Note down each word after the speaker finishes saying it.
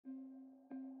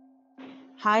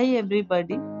Hi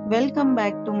everybody, welcome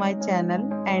back to my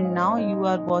channel and now you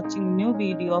are watching new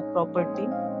video of property.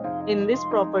 In this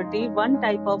property, one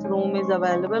type of room is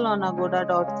available on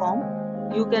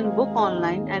agoda.com. You can book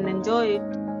online and enjoy it.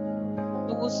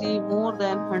 To see more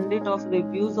than 100 of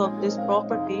reviews of this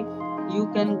property, you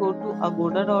can go to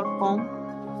agoda.com.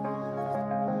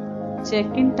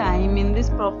 Check-in time in this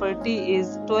property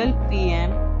is 12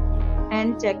 p.m.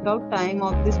 and checkout time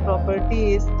of this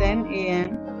property is 10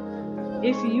 a.m.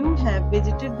 If you have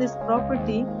visited this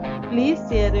property, please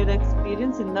share your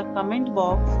experience in the comment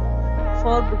box.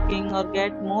 For booking or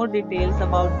get more details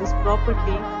about this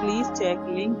property, please check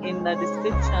link in the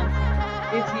description.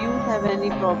 If you have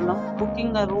any problem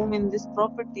booking a room in this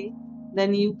property,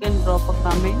 then you can drop a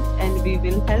comment and we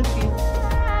will help you.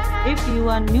 If you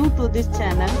are new to this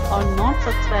channel or not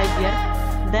subscribed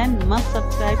yet, then must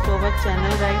subscribe to our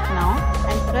channel right now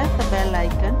and press the bell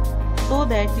icon so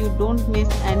that you don't miss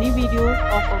any videos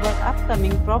of our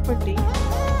upcoming property.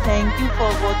 Thank you for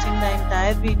watching the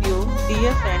entire video.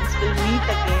 Dear friends, we'll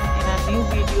meet again in a new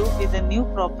video with a new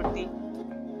property.